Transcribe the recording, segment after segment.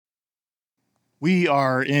We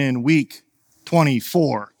are in week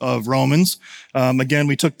 24 of Romans. Again,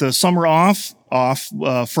 we took the summer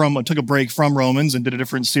took a break from Romans and did a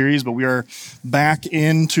different series, but we are back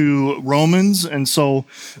into Romans. And so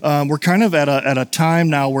we're kind of at a time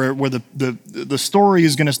now where the story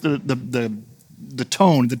is going to, the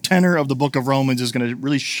tone, the tenor of the book of Romans is going to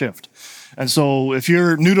really shift. And so if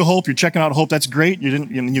you're new to Hope, you're checking out Hope, that's great.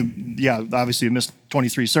 Obviously you missed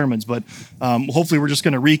 23 sermons, but hopefully we're just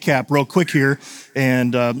going to recap real quick here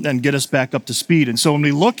and get us back up to speed. And so when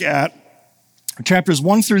we look at chapters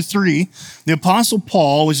 1 through 3, the Apostle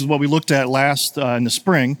Paul, which is what we looked at last in the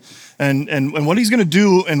spring, and what he's going to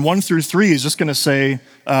do in 1 through 3 is just going to say,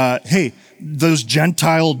 hey, those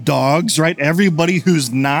Gentile dogs, right? Everybody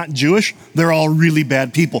who's not Jewish, they're all really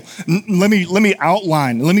bad people. Let me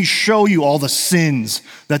outline, let me show you all the sins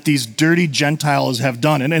that these dirty Gentiles have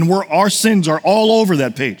done. And our sins are all over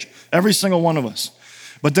that page, every single one of us.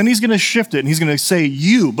 But then he's going to shift it and he's going to say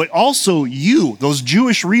you, but also you, those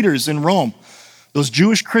Jewish readers in Rome, those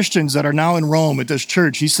Jewish Christians that are now in Rome at this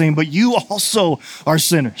church. He's saying, but you also are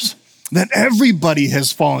sinners. That everybody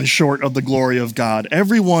has fallen short of the glory of God.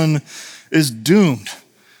 Everyone is doomed.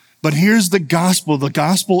 But here's the gospel. The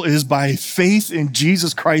gospel is by faith in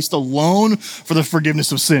Jesus Christ alone for the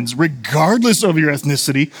forgiveness of sins, regardless of your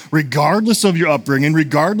ethnicity, regardless of your upbringing,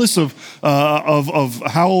 regardless of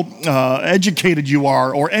how educated you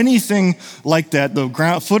are or anything like that. The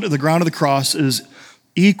foot of the ground of the cross is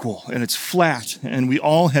equal and it's flat, and we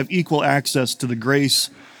all have equal access to the grace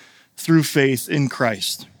through faith in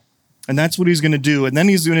Christ. And that's what he's going to do. And then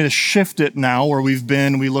he's going to shift it now where we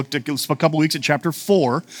looked at a couple weeks at chapter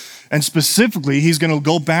 4. And specifically, he's going to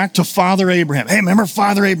go back to Father Abraham. Hey, remember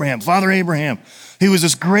Father Abraham? Father Abraham. He was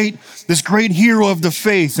this great hero of the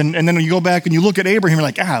faith. And then when you go back and you look at Abraham,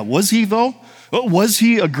 you're like, was he though? Was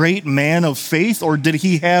he a great man of faith, or did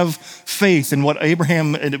he have faith in what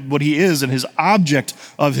he is and his object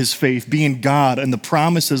of his faith being God and the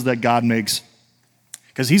promises that God makes?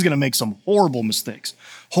 Because he's going to make some horrible mistakes,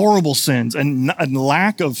 horrible sins, and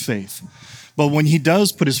lack of faith. But when he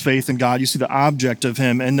does put his faith in God, you see the object of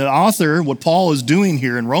him. And the author, what Paul is doing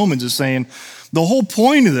here in Romans, is saying the whole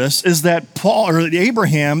point of this is that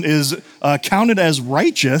Abraham is counted as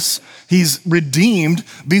righteous. He's redeemed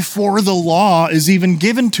before the law is even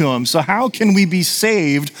given to him. So how can we be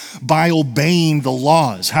saved by obeying the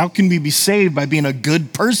laws? How can we be saved by being a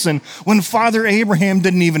good person when Father Abraham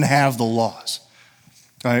didn't even have the laws?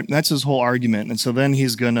 All right, that's his whole argument. And so then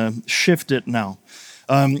he's going to shift it now.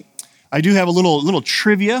 I do have a little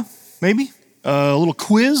trivia, maybe, a little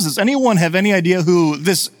quiz. Does anyone have any idea who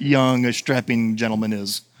this young, strapping gentleman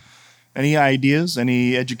is? Any ideas?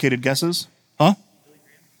 Any educated guesses? Huh?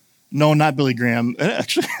 No, not Billy Graham.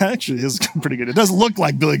 It actually is pretty good. It does look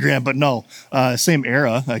like Billy Graham, but no. Same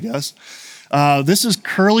era, I guess. This is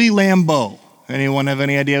Curly Lambeau. Anyone have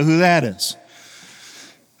any idea who that is?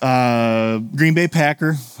 Green Bay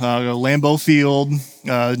Packer, Lambeau Field,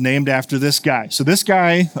 named after this guy. So this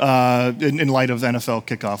guy, in light of NFL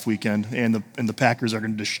kickoff weekend, and the Packers are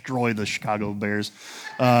going to destroy the Chicago Bears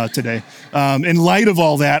today. In light of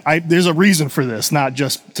all that, there's a reason for this, not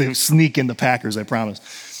just to sneak in the Packers, I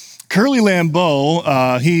promise. Curly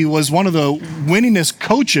Lambeau, he was one of the winningest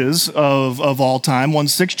coaches of all time, won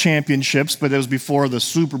 6 championships, but it was before the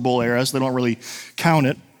Super Bowl era, so they don't really count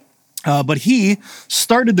it. But he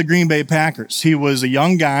started the Green Bay Packers. He was a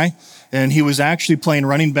young guy, and he was actually playing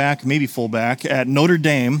running back, maybe fullback, at Notre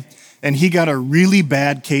Dame, and he got a really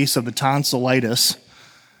bad case of the tonsillitis,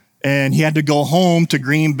 and he had to go home to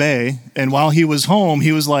Green Bay, and while he was home,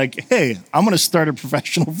 he was like, hey, I'm going to start a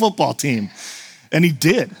professional football team. And he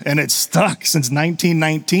did, and it stuck since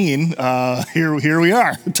 1919. Here we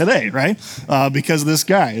are today, right? Because of this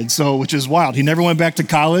guy, and so, which is wild. He never went back to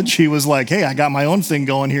college. He was like, hey, I got my own thing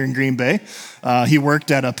going here in Green Bay. He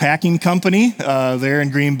worked at a packing company there in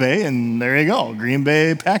Green Bay, and there you go, Green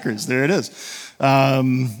Bay Packers. There it is.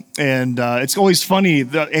 It's always funny,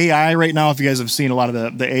 the AI right now, if you guys have seen a lot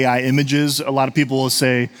of the AI images, a lot of people will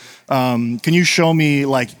say, can you show me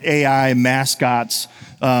like AI mascots,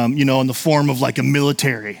 in the form of like a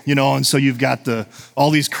military, and so you've got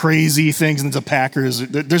all these crazy things and the Packers.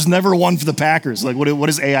 There's never one for the Packers. Like, what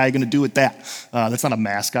is AI going to do with that? That's not a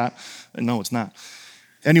mascot. No, it's not.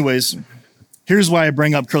 Anyways, here's why I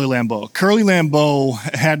bring up Curly Lambeau. Curly Lambeau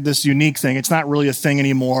had this unique thing. It's not really a thing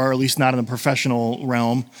anymore, or at least not in the professional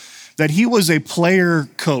realm. that he was a player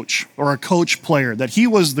coach or a coach player, that he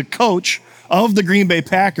was the coach of the Green Bay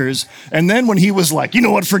Packers. And then when he was like, you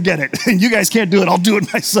know what, forget it. You guys can't do it. I'll do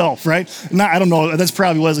it myself, right? I don't know. That's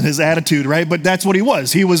probably wasn't his attitude, right? But that's what he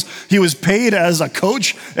was. He was paid as a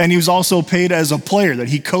coach, and he was also paid as a player, that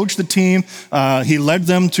he coached the team. He led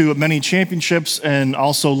them to many championships and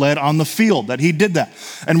also led on the field, that he did that.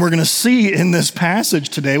 And we're going to see in this passage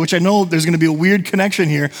today, which I know there's going to be a weird connection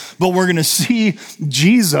here, but we're going to see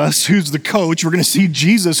Jesus, who's the coach. We're going to see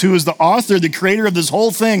Jesus, who is the author, the creator of this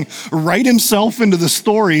whole thing, write himself into the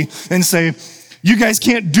story and say, you guys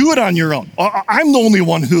can't do it on your own. I'm the only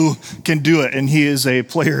one who can do it. And he is a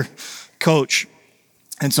player coach.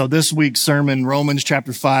 And so this week's sermon, Romans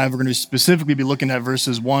chapter 5, we're going to specifically be looking at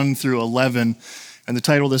verses 1 through 11. And the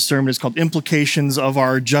title of this sermon is called Implications of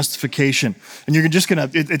Our Justification. And you're just going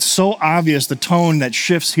to, it's so obvious the tone that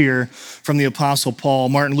shifts here from the Apostle Paul.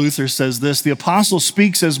 Martin Luther says this: the Apostle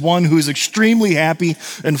speaks as one who is extremely happy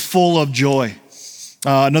and full of joy.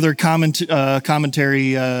 Another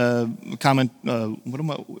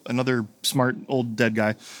another smart old dead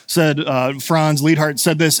guy said, Franz Liedhart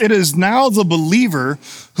said this: it is now the believer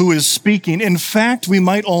who is speaking. In fact, we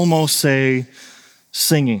might almost say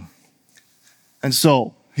singing. And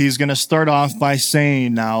so he's going to start off by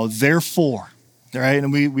saying now, therefore, all right?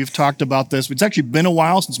 And we've talked about this. It's actually been a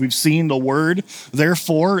while since we've seen the word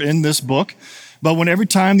therefore in this book. But every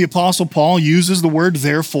time the Apostle Paul uses the word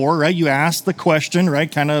therefore, right, you ask the question,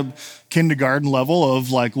 right, kind of kindergarten level of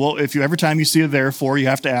like, well, every time you see a therefore, you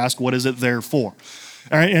have to ask, what is it there for?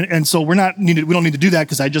 All right, and so we don't need to do that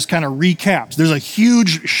because I just kind of recapped. There's a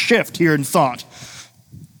huge shift here in thought.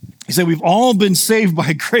 He said, we've all been saved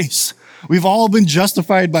by grace. We've all been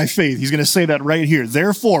justified by faith. He's going to say that right here.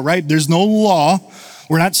 Therefore, right, there's no law.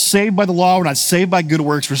 We're not saved by the law. We're not saved by good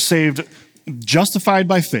works. We're saved, justified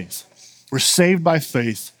by faith. We're saved by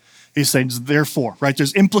faith. He says, therefore, right?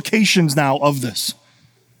 There's implications now of this,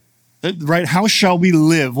 right? How shall we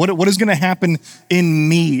live? What is going to happen in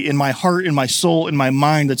me, in my heart, in my soul, in my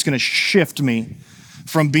mind that's going to shift me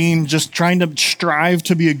from being just trying to strive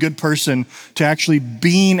to be a good person to actually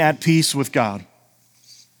being at peace with God?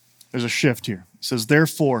 There's a shift here. He says,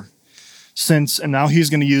 therefore, since, and now he's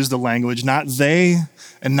going to use the language, not they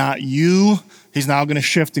and not you. He's now going to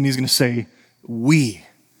shift and he's going to say, we.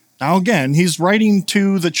 Now again, he's writing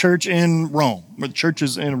to the church in Rome, or the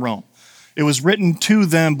churches in Rome. It was written to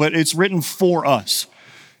them, but it's written for us.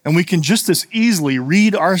 And we can just as easily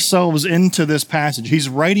read ourselves into this passage. He's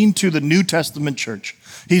writing to the New Testament church.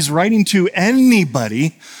 He's writing to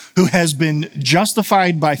anybody who has been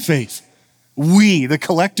justified by faith. We, the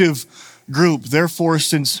collective group, therefore,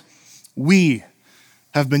 since we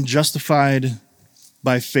have been justified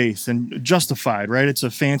by faith, and justified, right? It's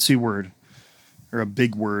a fancy word. Or a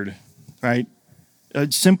big word, right?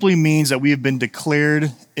 It simply means that we have been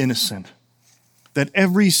declared innocent. That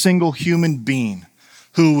every single human being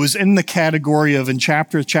who was in the category of in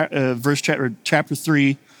chapter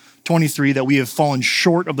 3, 23, that we have fallen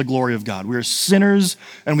short of the glory of God. We are sinners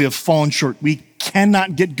and we have fallen short. We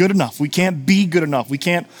cannot get good enough. We can't be good enough. We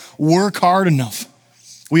can't work hard enough.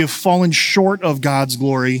 We have fallen short of God's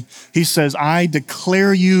glory. He says, I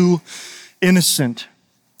declare you innocent.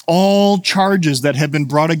 All charges that have been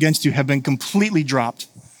brought against you have been completely dropped.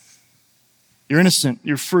 You're innocent.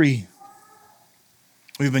 You're free.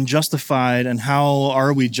 We've been justified. And how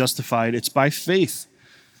are we justified? It's by faith,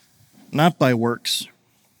 not by works.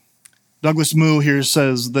 Douglas Moo here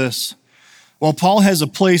says this: while Paul has a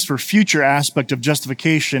place for future aspect of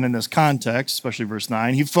justification in this context, especially verse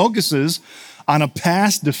 9, he focuses on a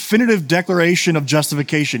past definitive declaration of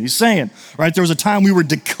justification. He's saying, right, there was a time we were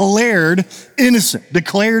declared innocent,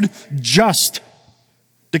 declared just,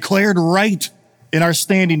 declared right in our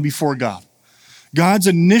standing before God. God's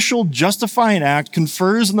initial justifying act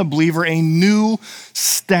confers on the believer a new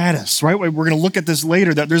status, right? We're going to look at this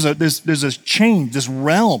later, that there's a change, this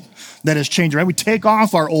realm that has changed, right? We take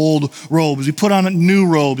off our old robes, we put on new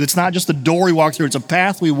robes. It's not just a door we walk through, it's a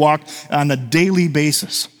path we walk on a daily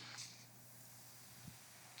basis.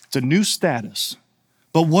 It's a new status.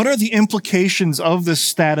 But what are the implications of this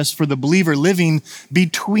status for the believer living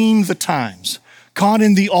between the times? Caught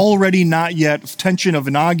in the already not yet tension of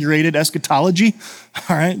inaugurated eschatology.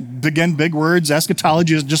 All right, again, big words.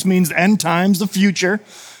 Eschatology just means end times, the future.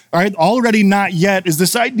 All right, already not yet is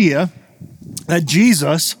this idea that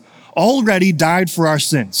Jesus already died for our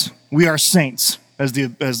sins. We are saints,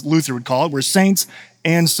 as Luther would call it. We're saints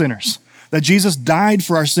and sinners. That Jesus died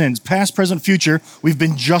for our sins, past, present, future. We've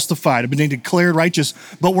been justified, have been declared righteous,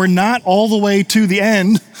 but we're not all the way to the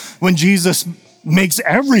end when Jesus makes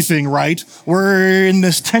everything right. We're in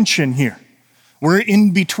this tension here. We're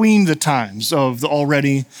in between the times of the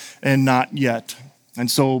already and not yet. And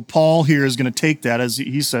so Paul here is going to take that, as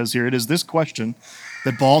he says here, it is this question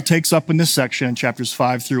that Paul takes up in this section in chapters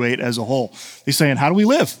 5 through 8 as a whole. He's saying, how do we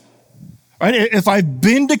live? Right? If I've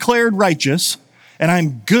been declared righteous and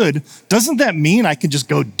I'm good, doesn't that mean I can just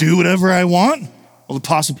go do whatever I want? Well, the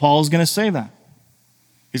Apostle Paul is going to say that.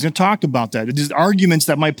 He's going to talk about that. There's arguments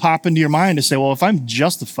that might pop into your mind to say, well, if I'm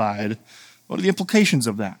justified, what are the implications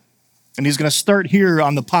of that? And he's going to start here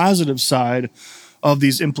on the positive side of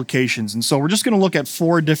these implications. And so we're just going to look at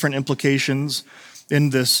 4 different implications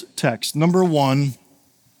in this text. Number 1,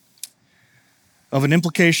 of an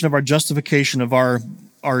implication of our justification of our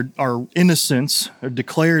innocence, or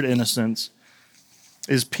declared innocence,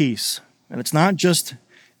 is peace. And it's not just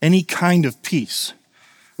any kind of peace.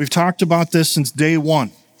 We've talked about this since day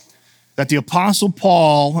 1, that the Apostle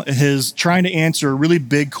Paul is trying to answer a really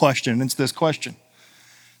big question. And it's this question: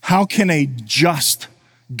 how can a just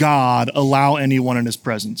God allow anyone in his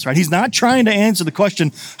presence, right? He's not trying to answer the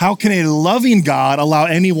question, how can a loving God allow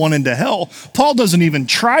anyone into hell? Paul doesn't even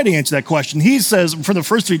try to answer that question. He says for the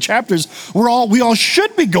first 3 chapters, we all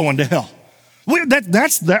should be going to hell.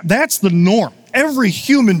 That's the norm. Every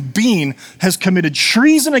human being has committed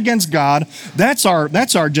treason against God. That's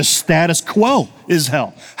our just status quo, is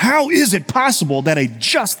hell. How is it possible that a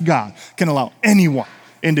just God can allow anyone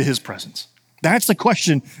into his presence? That's the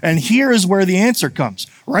question, and here is where the answer comes.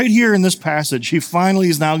 Right here in this passage, he finally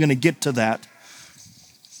is now going to get to that.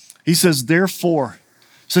 He says, therefore,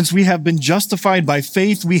 since we have been justified by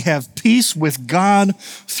faith, we have peace with God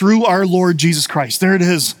through our Lord Jesus Christ. There it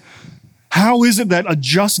is. How is it that a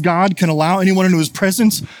just God can allow anyone into his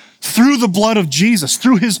presence? Through the blood of Jesus,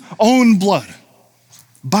 through his own blood.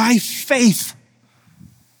 By faith.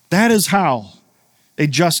 That is how a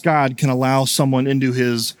just God can allow someone into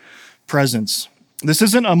his presence. This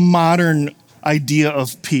isn't a modern idea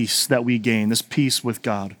of peace that we gain, this peace with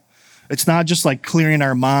God. It's not just like clearing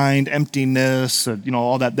our mind, emptiness,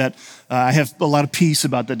 all that. I have a lot of peace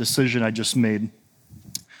about that decision I just made.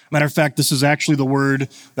 Matter of fact, this is actually the word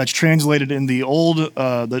that's translated in the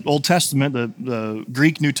Old Testament, the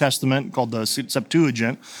Greek New Testament, called the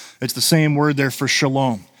Septuagint. It's the same word there for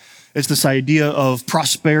shalom. It's this idea of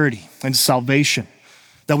prosperity and salvation,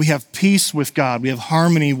 that we have peace with God, we have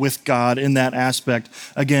harmony with God in that aspect,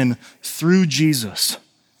 again, through Jesus.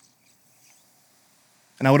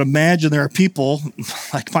 And I would imagine there are people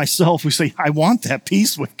like myself who say, I want that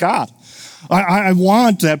peace with God. I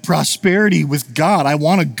want that prosperity with God. I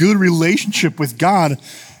want a good relationship with God.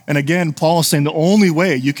 And again, Paul is saying the only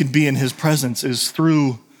way you can be in his presence is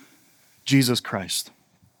through Jesus Christ.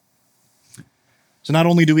 So not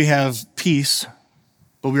only do we have peace,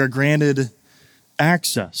 but we are granted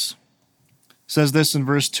access. It says this in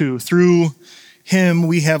verse 2, through him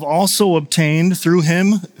we have also obtained, through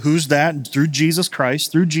him, who's that? Through Jesus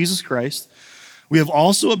Christ, we have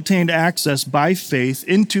also obtained access by faith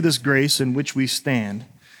into this grace in which we stand,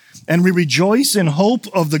 and we rejoice in hope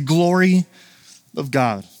of the glory of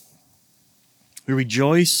God. We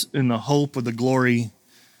rejoice in the hope of the glory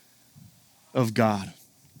of God.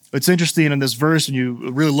 It's interesting in this verse, when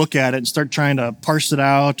you really look at it and start trying to parse it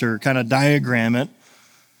out or kind of diagram it,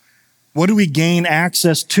 what do we gain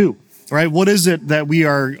access to, right? What is it that we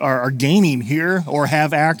are gaining here or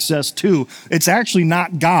have access to? It's actually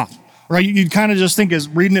not God, right? You kind of just think as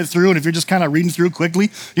reading it through, and if you're just kind of reading through quickly,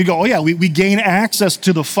 you go, oh yeah, we gain access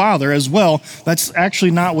to the Father as well. That's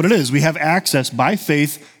actually not what it is. We have access by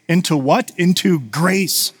faith into what? Into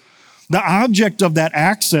grace. The object of that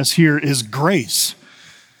access here is grace.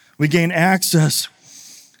 We gain access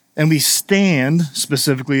and we stand,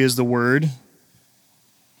 specifically is the word,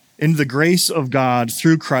 into the grace of God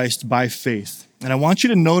through Christ by faith. And I want you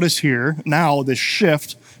to notice here now this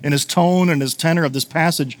shift in his tone and his tenor of this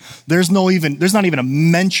passage. There's not even a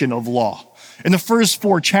mention of law. In the first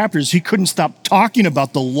 4 chapters, he couldn't stop talking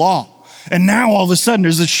about the law. And now all of a sudden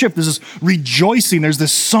there's this shift, there's this rejoicing, there's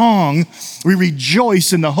this song. We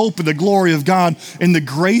rejoice in the hope of the glory of God, in the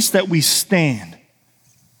grace that we stand.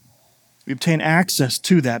 We obtain access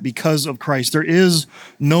to that because of Christ. There is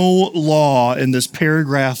no law in this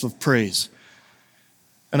paragraph of praise.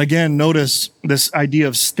 And again, notice this idea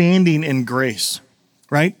of standing in grace,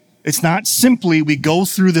 right? It's not simply we go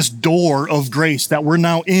through this door of grace that we're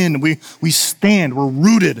now in. We stand, we're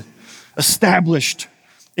rooted, established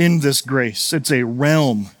in this grace. It's a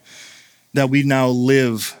realm that we now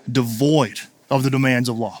live devoid of the demands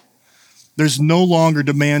of law. There's no longer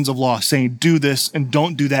demands of law saying do this and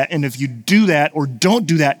don't do that. And if you do that or don't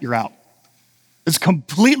do that, you're out. It's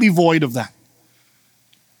completely void of that.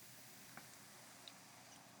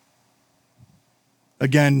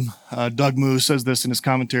 Again, Doug Moo says this in his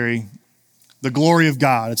commentary, the glory of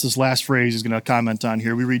God, it's this last phrase he's going to comment on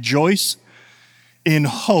here. We rejoice in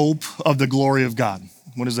hope of the glory of God.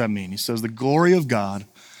 What does that mean? He says the glory of God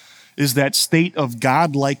is that state of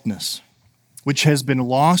God-likeness which has been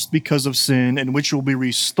lost because of sin and which will be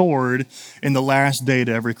restored in the last day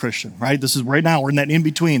to every Christian, right? This is right now, we're in that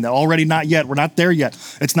in-between, that already not yet, we're not there yet.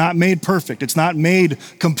 It's not made perfect. It's not made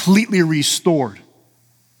completely restored.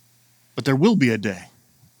 But there will be a day.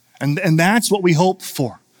 And that's what we hope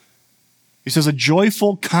for. He says a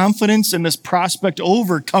joyful confidence in this prospect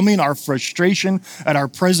overcoming our frustration at our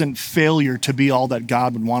present failure to be all that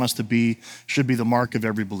God would want us to be should be the mark of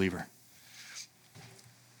every believer.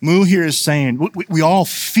 Moo here is saying we all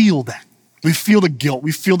feel that. We feel the guilt.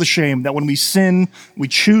 We feel the shame that when we sin, we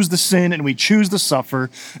choose the sin and we choose to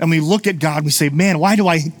suffer. And we look at God and we say, man, why do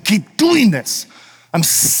I keep doing this? I'm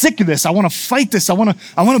sick of this. I want to fight this. I want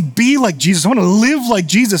to be like Jesus. I want to live like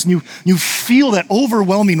Jesus. And you feel that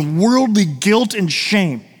overwhelming worldly guilt and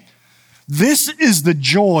shame. This is the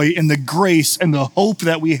joy and the grace and the hope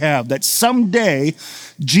that we have, that someday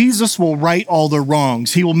Jesus will right all the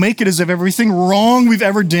wrongs. He will make it as if everything wrong we've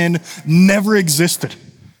ever done never existed.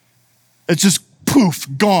 It's just poof,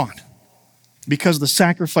 gone, because of the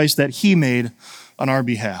sacrifice that he made on our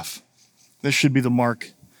behalf. This should be the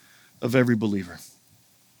mark of every believer.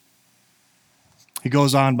 He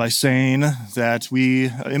goes on by saying that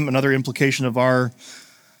another implication of our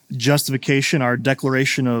justification, our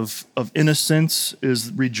declaration of innocence,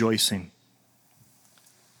 is rejoicing.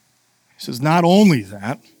 He says, not only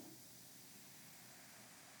that,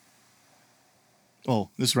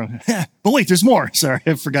 this is wrong. But wait, there's more. Sorry,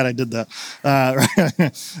 I forgot I did that.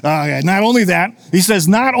 Okay, not only that, he says,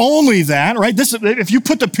 not only that, right? If you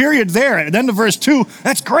put the period there at the end of verse 2,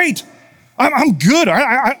 that's great. I'm good.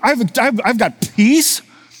 I've got peace.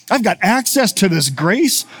 I've got access to this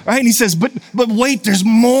grace, right? And he says, but wait, there's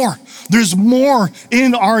more. There's more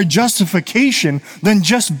in our justification than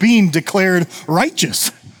just being declared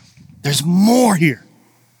righteous. There's more here.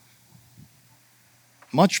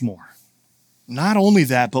 Much more. Not only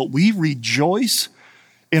that, but we rejoice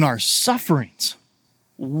in our sufferings.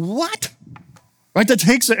 What? Right? It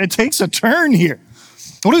takes a turn here.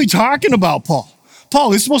 What are we talking about, Paul?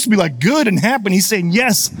 Paul is supposed to be like good and happy. He's saying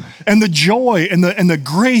yes, and the joy and the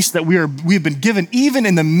grace that we've been given, even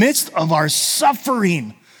in the midst of our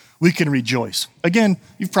suffering, we can rejoice. Again,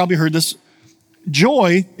 you've probably heard this.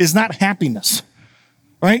 Joy is not happiness,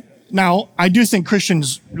 right? Now, I do think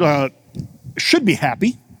Christians should be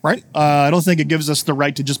happy, right? I don't think it gives us the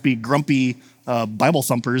right to just be grumpy Bible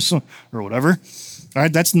thumpers or whatever. All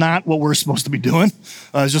right, that's not what we're supposed to be doing.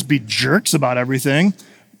 Just be jerks about everything.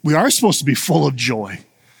 We are supposed to be full of joy.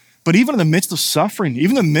 But even in the midst of suffering,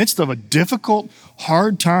 even in the midst of a difficult,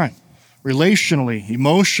 hard time, relationally,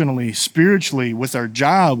 emotionally, spiritually, with our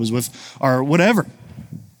jobs, with our whatever,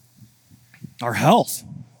 our health,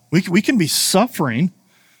 we can be suffering,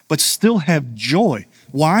 but still have joy.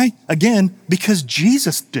 Why? Again, because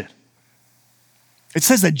Jesus did. It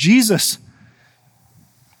says that Jesus,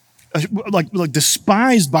 like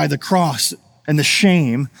despised by the cross and the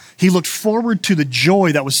shame, he looked forward to the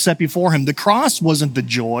joy that was set before him. The cross wasn't the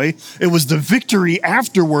joy. It was the victory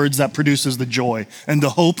afterwards that produces the joy and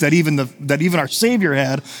the hope that even our Savior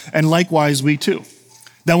had, and likewise we too.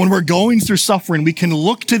 That when we're going through suffering, we can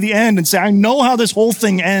look to the end and say, I know how this whole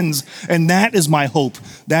thing ends, and that is my hope.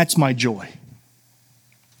 That's my joy.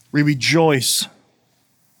 We rejoice.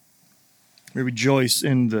 We rejoice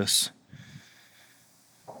in this.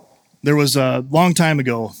 There was a long time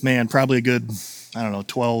ago, probably a good,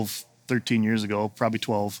 12, 13 years ago, probably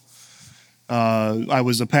 12. I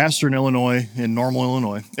was a pastor in Illinois, in Normal,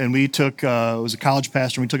 Illinois, and we took, I was a college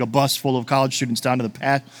pastor, and we took a bus full of college students down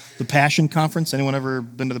to the Passion Conference. Anyone ever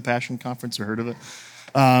been to the Passion Conference or heard of it?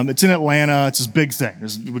 It's in Atlanta. It's this big thing.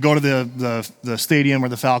 We go to the stadium where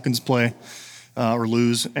the Falcons play or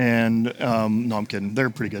lose, and no, I'm kidding. They're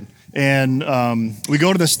pretty good. And we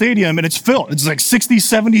go to the stadium, and it's filled. It's like 60,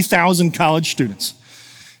 70,000 college students.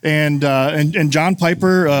 And John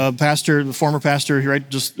Piper, the former pastor, right,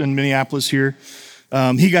 just in Minneapolis here,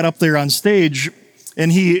 he got up there on stage,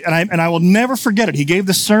 and I will never forget it. He gave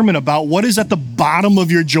the sermon about what is at the bottom of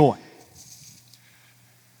your joy.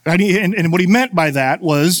 Right? And what he meant by that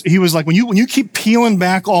was, he was like, when you keep peeling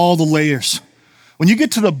back all the layers, when you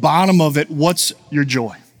get to the bottom of it, what's your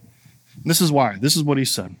joy? And this is why. This is what he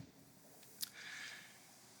said.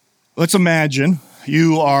 Let's imagine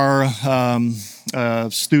you are a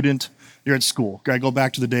student, you're at school. I go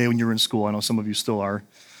back to the day when you were in school. I know some of you still are.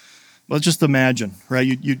 Let's just imagine, right?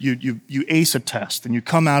 You ace a test and you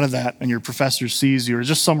come out of that and your professor sees you, or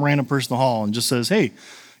just some random person in the hall and just says, hey,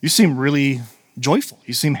 you seem really joyful.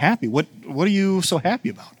 You seem happy. What are you so happy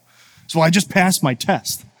about? So I just passed my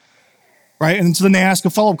test, right? And so then they ask a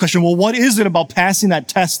follow-up question. Well, what is it about passing that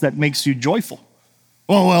test that makes you joyful?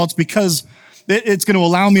 Well, it's because it's going to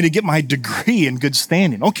allow me to get my degree in good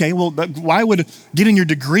standing. Okay, well, why would getting your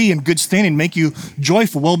degree in good standing make you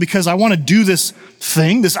joyful? Well, because I want to do this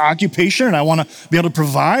thing, this occupation, and I want to be able to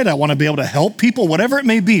provide. I want to be able to help people, whatever it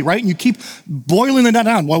may be, right? And you keep boiling that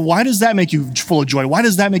down. Well, why does that make you full of joy? Why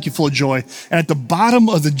does that make you full of joy? And at the bottom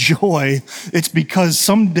of the joy, it's because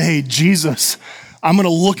someday Jesus, I'm going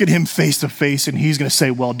to look at him face to face, and he's going to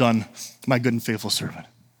say, well done, my good and faithful servant.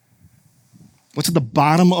 What's at the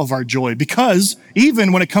bottom of our joy? Because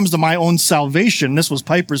even when it comes to my own salvation, this was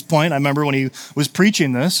Piper's point, I remember when he was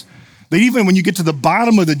preaching this, that even when you get to the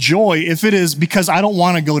bottom of the joy, if it is because I don't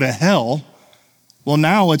want to go to hell, well,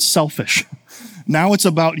 now it's selfish. Now it's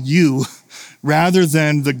about you rather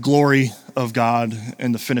than the glory of God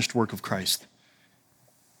and the finished work of Christ.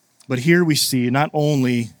 But here we see not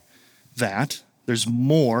only that, there's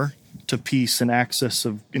more to peace and access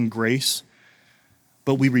in grace,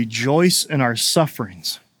 but we rejoice in our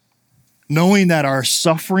sufferings, knowing that our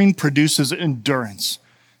suffering produces endurance,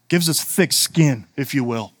 gives us thick skin, if you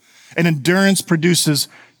will. And endurance produces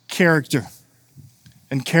character,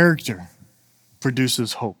 and character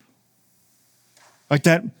produces hope. Like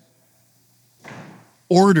that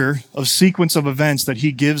order of sequence of events that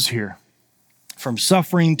he gives here, from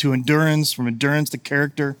suffering to endurance, from endurance to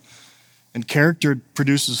character, and character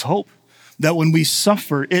produces hope. That when we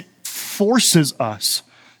suffer, it forces us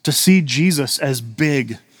to see Jesus as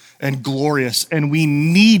big and glorious, and we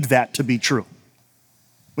need that to be true.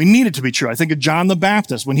 We need it to be true. I think of John the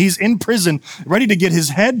Baptist. When he's in prison, ready to get his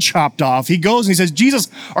head chopped off, he goes and he says, Jesus,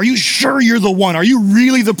 are you sure you're the one? Are you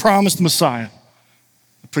really the promised Messiah?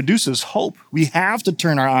 It produces hope. We have to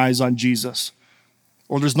turn our eyes on Jesus,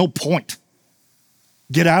 or there's no point.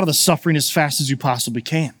 Get out of the suffering as fast as you possibly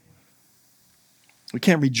can. We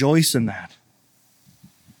can't rejoice in that.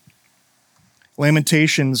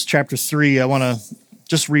 Lamentations chapter 3, I want to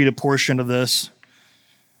just read a portion of this.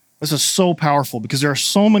 This is so powerful because there are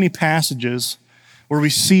so many passages where we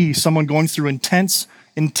see someone going through intense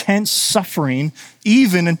suffering,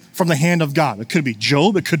 even from the hand of God. It could be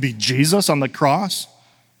Job, it could be Jesus on the cross.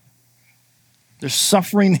 There's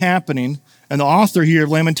suffering happening, and the author here of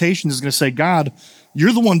Lamentations is going to say, God,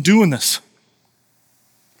 you're the one doing this.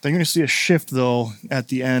 Then you're going to see a shift, though, at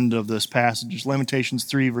the end of this passage. Lamentations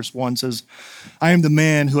 3, verse 1 says, I am the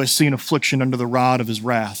man who has seen affliction under the rod of his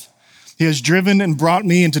wrath. He has driven and brought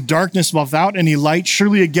me into darkness without any light.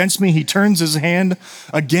 Surely against me he turns his hand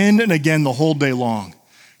again and again the whole day long.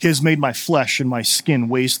 He has made my flesh and my skin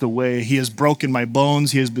waste away. He has broken my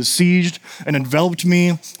bones. He has besieged and enveloped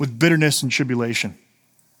me with bitterness and tribulation.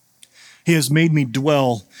 He has made me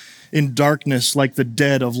dwell in darkness like the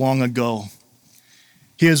dead of long ago.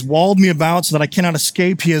 He has walled me about so that I cannot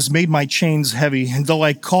escape. He has made my chains heavy. And though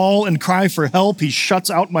I call and cry for help, he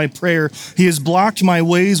shuts out my prayer. He has blocked my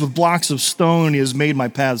ways with blocks of stone, and he has made my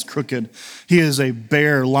paths crooked. He is a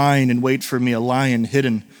bear lying in wait for me, a lion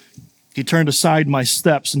hidden. He turned aside my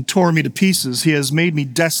steps and tore me to pieces. He has made me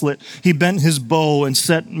desolate. He bent his bow and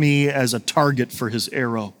set me as a target for his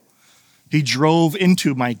arrow. He drove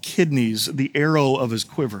into my kidneys the arrow of his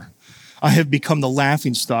quiver. I have become the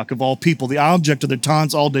laughingstock of all people, the object of their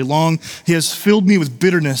taunts all day long. He has filled me with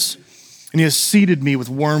bitterness, and he has seeded me with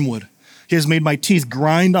wormwood. He has made my teeth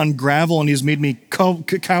grind on gravel, and he has made me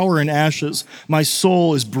cower in ashes. My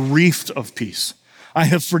soul is bereft of peace. I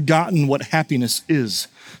have forgotten what happiness is.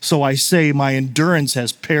 So I say, my endurance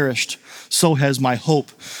has perished. So has my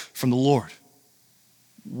hope from the Lord.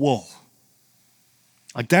 Whoa.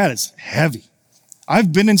 Like that is heavy.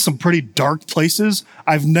 I've been in some pretty dark places.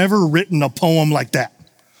 I've never written a poem like that.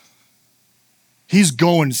 He's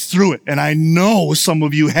going through it. And I know some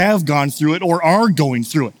of you have gone through it or are going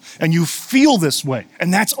through it. And you feel this way.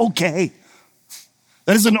 And that's okay.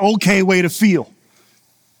 That is an okay way to feel.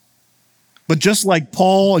 But just like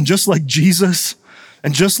Paul and just like Jesus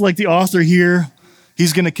and just like the author here,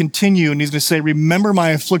 he's going to continue and he's going to say, remember my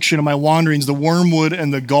affliction and my wanderings, the wormwood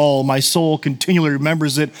and the gall. My soul continually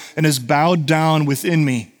remembers it and is bowed down within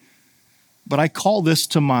me. But I call this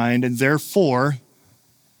to mind, and therefore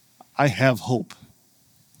I have hope.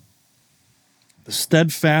 The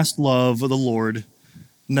steadfast love of the Lord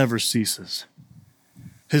never ceases.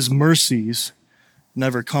 His mercies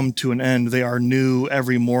never come to an end. They are new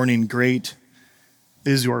every morning. Great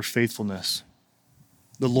is your faithfulness.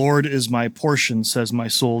 The Lord is my portion, says my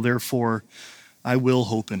soul. Therefore, I will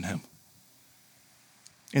hope in him.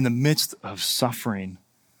 In the midst of suffering,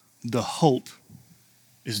 the hope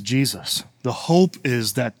is Jesus. The hope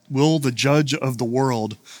is that will the judge of the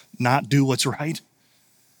world not do what's right?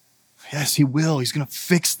 Yes, he will. He's going to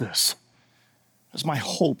fix this. That's my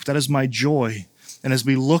hope. That is my joy. And as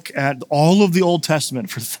we look at all of the Old Testament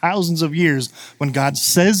for thousands of years, when God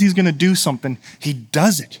says he's going to do something, he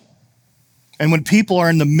does it. And when people are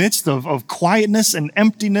in the midst of quietness and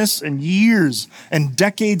emptiness and years and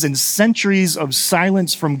decades and centuries of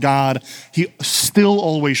silence from God, he still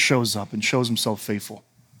always shows up and shows himself faithful.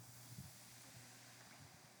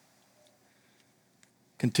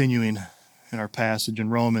 Continuing in our passage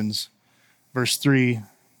in Romans, verse 3,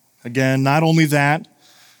 again, not only that,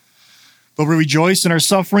 but we rejoice in our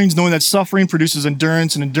sufferings, knowing that suffering produces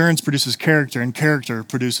endurance, and endurance produces character, and character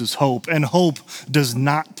produces hope. And hope does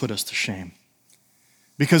not put us to shame,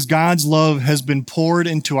 because God's love has been poured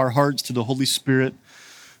into our hearts through the Holy Spirit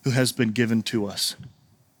who has been given to us.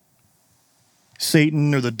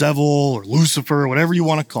 Satan or the devil or Lucifer, whatever you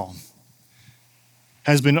want to call him,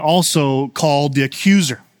 has been also called the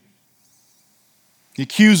accuser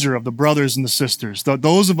of the brothers and the sisters.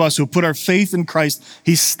 Those of us who put our faith in Christ,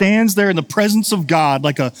 he stands there in the presence of God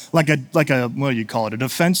like a what do you call it, a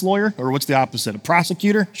defense lawyer? Or what's the opposite, a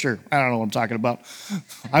prosecutor? Sure, I don't know what I'm talking about.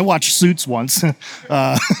 I watched Suits once.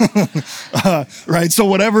 Right, so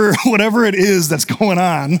whatever it is that's going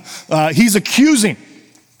on, he's accusing.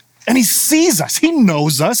 And he sees us. He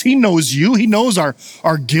knows us. He knows you. He knows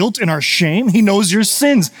our guilt and our shame. He knows your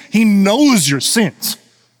sins. He knows your sins.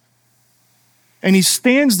 And he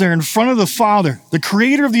stands there in front of the Father, the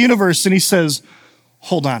creator of the universe, and he says,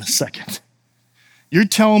 hold on a second. You're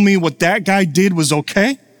telling me what that guy did was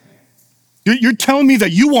okay? You're telling me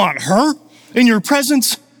that you want her in your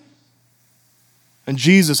presence? And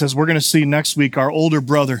Jesus, as we're going to see next week, our older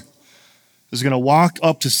brother, is going to walk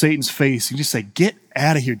up to Satan's face and just say, get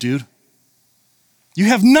out of here, dude. You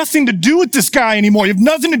have nothing to do with this guy anymore. You have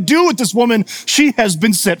nothing to do with this woman. She has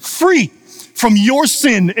been set free from your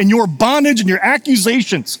sin and your bondage and your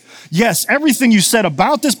accusations. Yes, everything you said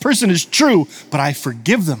about this person is true, but I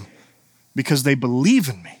forgive them because they believe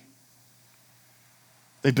in me.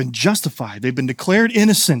 They've been justified. They've been declared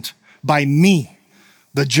innocent by me,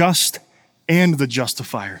 the just and the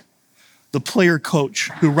justifier, the player coach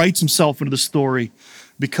who writes himself into the story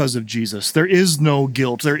because of Jesus. There is no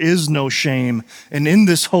guilt. There is no shame. And in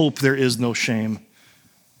this hope, there is no shame.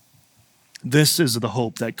 This is the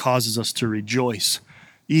hope that causes us to rejoice,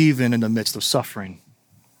 even in the midst of suffering.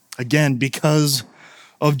 Again, because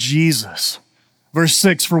of Jesus. Verse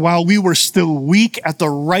 6, for while we were still weak, at the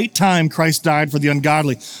right time, Christ died for the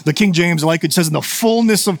ungodly. The King James, like it says, in the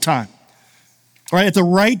fullness of time. Right, at the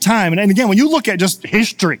right time. And again, when you look at just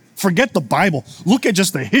history, forget the Bible, look at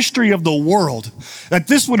just the history of the world, that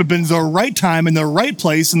this would have been the right time in the right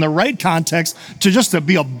place in the right context to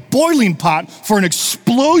be a boiling pot for an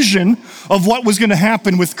explosion of what was going to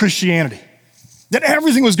happen with Christianity. That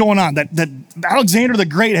everything was going on, that Alexander the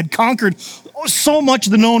Great had conquered so much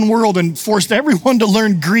of the known world and forced everyone to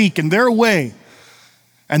learn Greek in their way.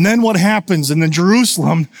 And then what happens? And then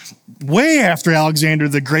Jerusalem, way after Alexander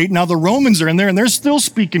the Great, now the Romans are in there and they're still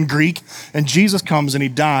speaking Greek. And Jesus comes and he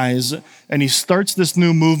dies and he starts this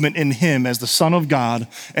new movement in him as the Son of God,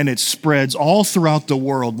 and it spreads all throughout the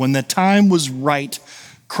world. When the time was right,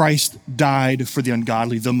 Christ died for the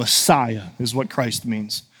ungodly. The Messiah is what Christ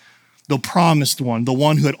means. The promised one, the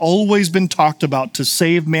one who had always been talked about to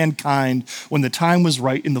save mankind. When the time was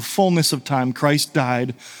right, in the fullness of time, Christ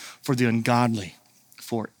died for the ungodly.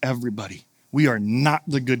 For everybody. We are not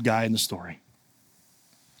the good guy in the story.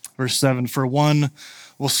 Verse 7, for one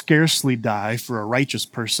will scarcely die for a righteous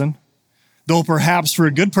person, though perhaps for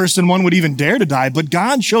a good person one would even dare to die. But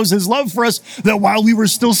God shows his love for us, that while we were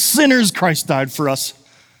still sinners, Christ died for us.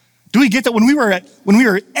 Do we get that? When we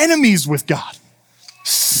were enemies with God,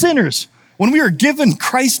 sinners, when we were given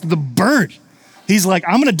Christ the bird, he's like,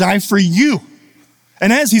 I'm going to die for you.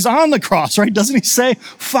 And as he's on the cross, right, doesn't he say,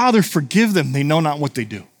 Father, forgive them, they know not what they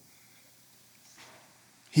do.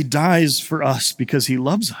 He dies for us because he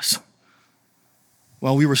loves us.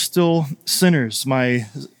 While we were still sinners, my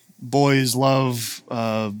boys love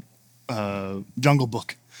Jungle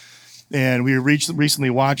Book. And we recently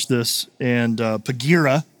watched this, and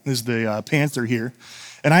Bagheera is the panther here.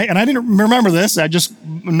 And I didn't remember this. I just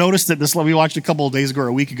noticed it we watched a couple of days ago or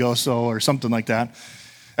a week ago, or something like that.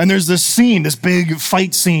 And there's this scene, this big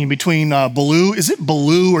fight scene between Baloo. Is it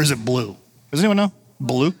Baloo or is it Blue? Does anyone know?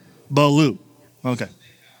 Baloo? Baloo. Okay.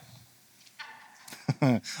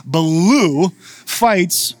 Baloo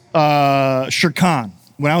fights Shere Khan.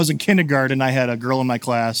 When I was in kindergarten, I had a girl in my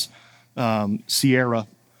class, Sierra,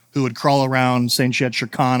 who would crawl around saying she had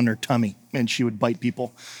shirkan in her tummy and she would bite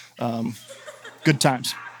people. Good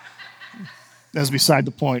times. That's beside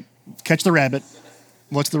the point. Catch the rabbit.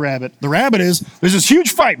 What's the rabbit? The rabbit is, there's this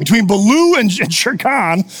huge fight between Baloo and Shere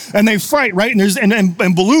Khan, and they fight, right?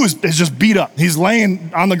 And Baloo is just beat up. He's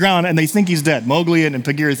laying on the ground, and they think he's dead. Mowgli and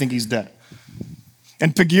Bagheera think he's dead.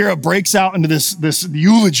 And Bagheera breaks out into this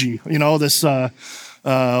eulogy, this,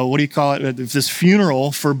 what do you call it? This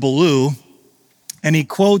funeral for Baloo, and he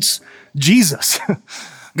quotes Jesus.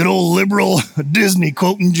 Good old liberal Disney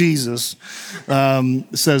quoting Jesus.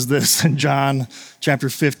 Says this in John chapter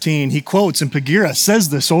 15. He quotes, and Bagheera says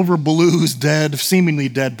this over Baloo's seemingly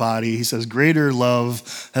dead body. He says, greater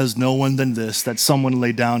love has no one than this, that someone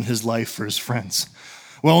lay down his life for his friends.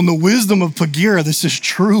 Well, in the wisdom of Bagheera, this is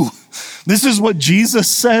true. This is what Jesus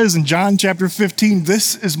says in John chapter 15.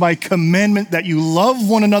 This is my commandment, that you love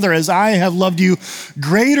one another as I have loved you.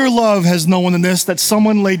 Greater love has no one than this, that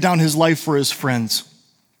someone laid down his life for his friends.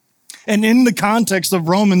 And in the context of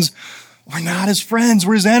Romans, we're not his friends,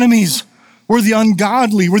 we're his enemies. We're the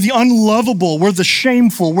ungodly, we're the unlovable, we're the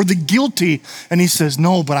shameful, we're the guilty. And he says,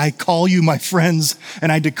 no, but I call you my friends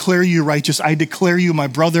and I declare you righteous. I declare you my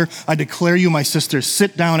brother. I declare you my sister.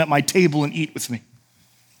 Sit down at my table and eat with me.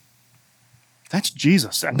 That's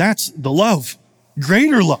Jesus, and that's the love.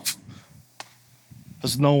 Greater love.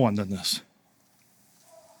 There's no one than this.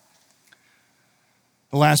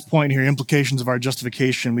 The last point here, implications of our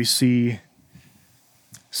justification, we see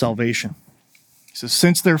salvation. He says,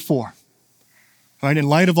 since therefore, right, in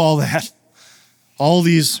light of all that, all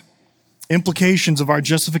these implications of our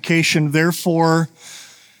justification, therefore,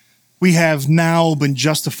 we have now been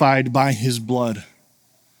justified by his blood.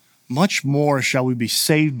 Much more shall we be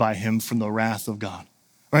saved by him from the wrath of God.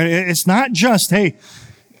 Right? It's not just, hey,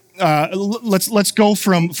 let's go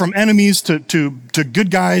from enemies to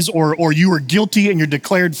good guys, or you are guilty and you're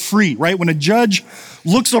declared free, right? When a judge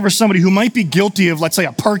looks over somebody who might be guilty of, let's say,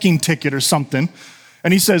 a parking ticket or something,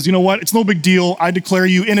 and he says, you know what, it's no big deal. I declare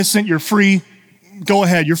you innocent, you're free. Go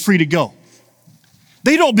ahead, you're free to go.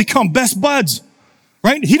 They don't become best buds,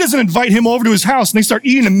 right? He doesn't invite him over to his house and they start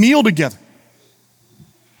eating a meal together.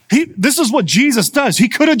 This is what Jesus does. He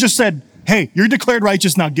could have just said, hey, you're declared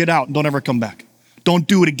righteous, now get out and don't ever come back. Don't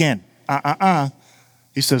do it again.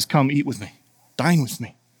 He says, come eat with me. Dine with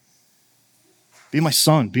me. Be my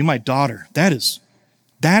son. Be my daughter. That is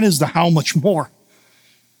the how much more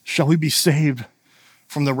shall we be saved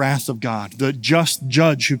from the wrath of God, the just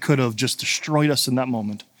judge who could have just destroyed us in that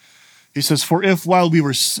moment. He says, for if while we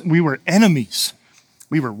were enemies,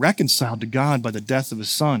 we were reconciled to God by the death of his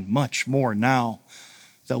son, much more now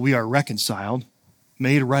that we are reconciled,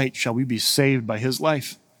 made right, shall we be saved by his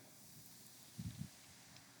life.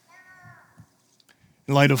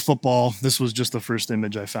 In light of football, this was just the first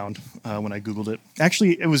image I found when I Googled it.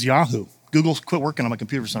 Actually, it was Yahoo. Google quit working on my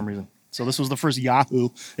computer for some reason. So this was the first Yahoo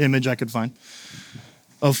image I could find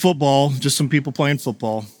of football, just some people playing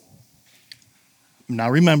football. Now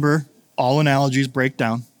remember, all analogies break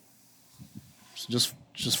down. So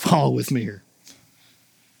just follow with me here.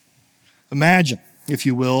 Imagine, if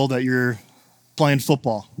you will, that you're playing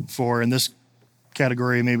football for, in this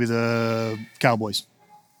category, maybe the Cowboys.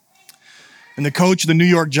 And the coach of the New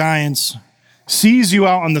York Giants sees you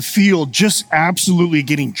out on the field just absolutely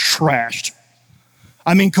getting trashed.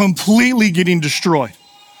 I mean, completely getting destroyed.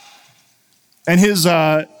 And his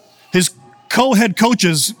co-head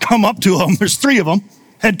coaches come up to him. There's 3 of them,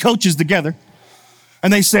 head coaches together.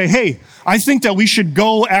 And they say, hey, I think that we should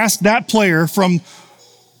go ask that player from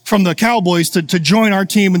the Cowboys to join our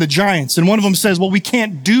team in the Giants. And one of them says, well, we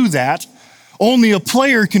can't do that. Only a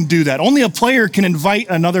player can do that. Only a player can invite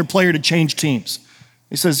another player to change teams.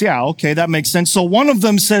 He says, yeah, okay, that makes sense. So one of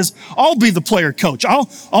them says, I'll be the player coach. I'll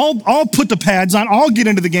put the pads on. I'll get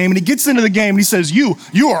into the game. And he gets into the game and he says, you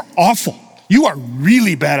are awful. You are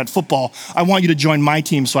really bad at football. I want you to join my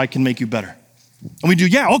team so I can make you better. And we do,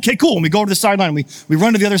 yeah, okay, cool. And we go to the sideline. We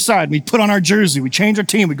run to the other side. We put on our jersey. We change our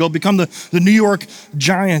team. We go become the New York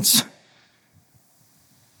Giants.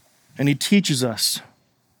 And he teaches us.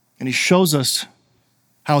 And he shows us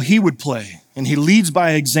how he would play. And he leads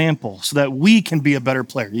by example so that we can be a better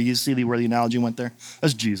player. You see where the analogy went there?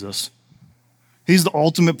 That's Jesus. He's the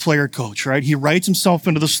ultimate player coach, right? He writes himself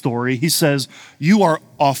into the story. He says, you are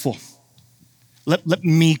awful. Let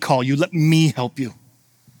me call you. Let me help you.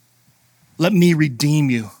 Let me redeem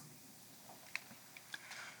you.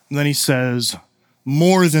 And then he says,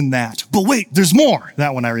 more than that. But wait, there's more.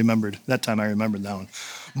 That one I remembered. That time I remembered that one.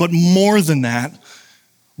 But more than that,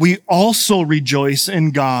 we also rejoice in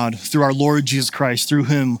God through our Lord Jesus Christ, through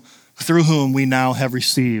whom we now have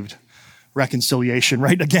received reconciliation,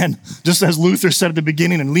 right? Again, just as Luther said at the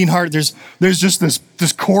beginning, and Leonhardt, there's just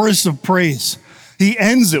this chorus of praise. He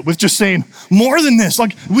ends it with just saying, more than this.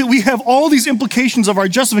 Like we have all these implications of our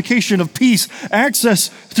justification, of peace, access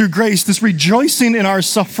through grace, this rejoicing in our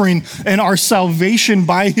suffering and our salvation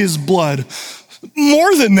by his blood.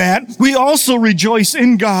 More than that, we also rejoice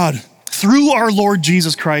in God through our Lord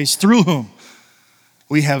Jesus Christ, through whom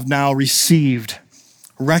we have now received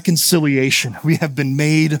reconciliation. We have been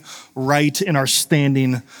made right in our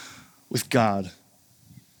standing with God.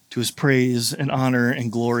 To his praise and honor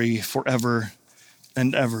and glory forever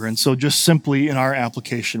and ever. And so just simply in our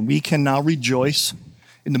application, we can now rejoice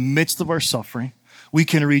in the midst of our suffering. We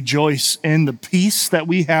can rejoice in the peace that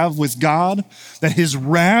we have with God, that his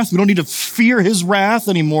wrath, we don't need to fear his wrath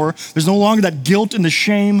anymore. There's no longer that guilt and the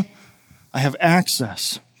shame. I have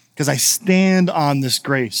access because I stand on this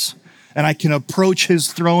grace and I can approach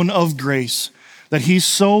his throne of grace that he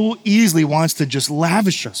so easily wants to just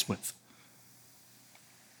lavish us with.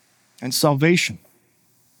 And salvation.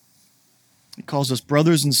 He calls us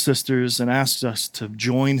brothers and sisters and asks us to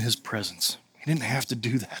join his presence. He didn't have to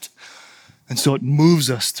do that. And so it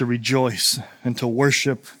moves us to rejoice and to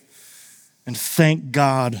worship and thank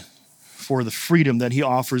God for the freedom that he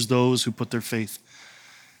offers those who put their faith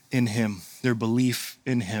in him, their belief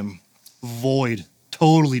in him,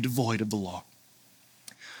 totally devoid of the law.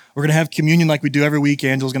 We're going to have communion like we do every week.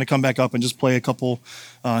 Angela's going to come back up and just play a couple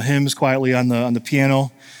hymns quietly on the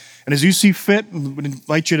piano. And as you see fit, we would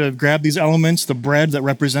invite you to grab these elements, the bread that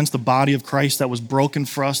represents the body of Christ that was broken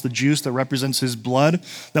for us, the juice that represents his blood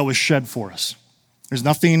that was shed for us. There's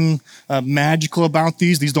nothing magical about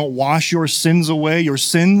these. These don't wash your sins away. Your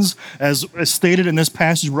sins, as stated in this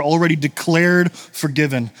passage, were already declared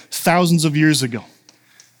forgiven thousands of years ago.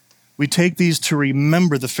 We take these to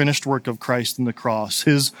remember the finished work of Christ on the cross,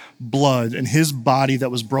 his blood and his body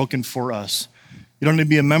that was broken for us. You don't need to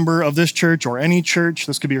be a member of this church or any church.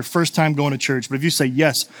 This could be your first time going to church. But if you say,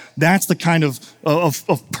 yes, that's the kind of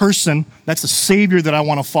person, that's a Savior that I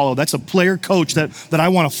want to follow. That's a player coach that I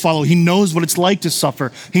want to follow. He knows what it's like to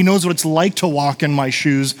suffer. He knows what it's like to walk in my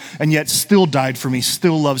shoes and yet still died for me,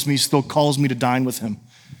 still loves me, still calls me to dine with him.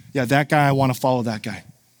 Yeah, that guy, I want to follow that guy.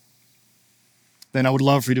 Then I would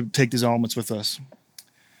love for you to take these elements with us.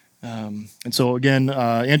 And so again,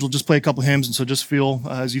 Angela, just play a couple hymns. And so just feel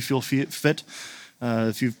as you feel fit.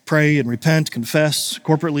 If you pray and repent, confess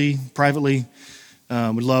corporately, privately,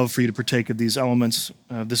 we'd love for you to partake of these elements,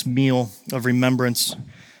 this meal of remembrance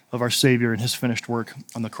of our Savior and his finished work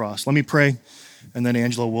on the cross. Let me pray, and then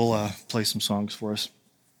Angela will play some songs for us.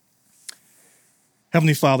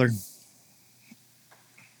 Heavenly Father,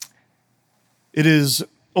 it is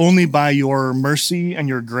only by your mercy and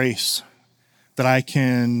your grace that I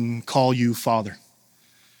can call you Father.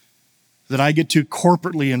 That I get to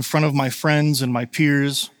corporately in front of my friends and my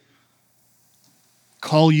peers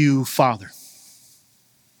call you Father.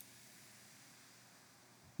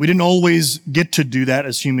 We didn't always get to do that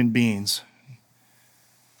as human beings,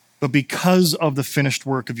 but because of the finished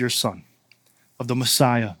work of your Son, of the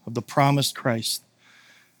Messiah, of the promised Christ,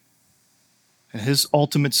 and his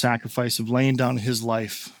ultimate sacrifice of laying down his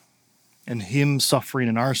life and him suffering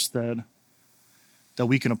in our stead, that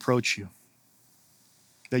we can approach you.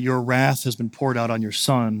 That your wrath has been poured out on your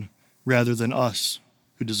Son rather than us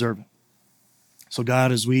who deserve it. So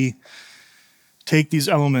God, as we take these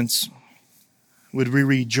elements, would we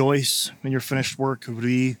rejoice in your finished work? Would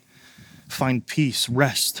we find peace,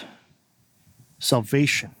 rest,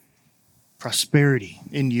 salvation, prosperity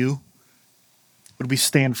in you? Would we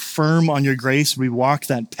stand firm on your grace? Would we walk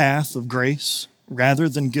that path of grace rather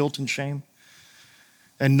than guilt and shame?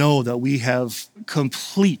 And know that we have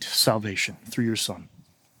complete salvation through your Son.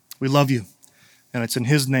 We love you, and it's in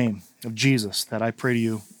his name of Jesus that I pray to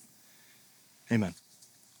you. Amen.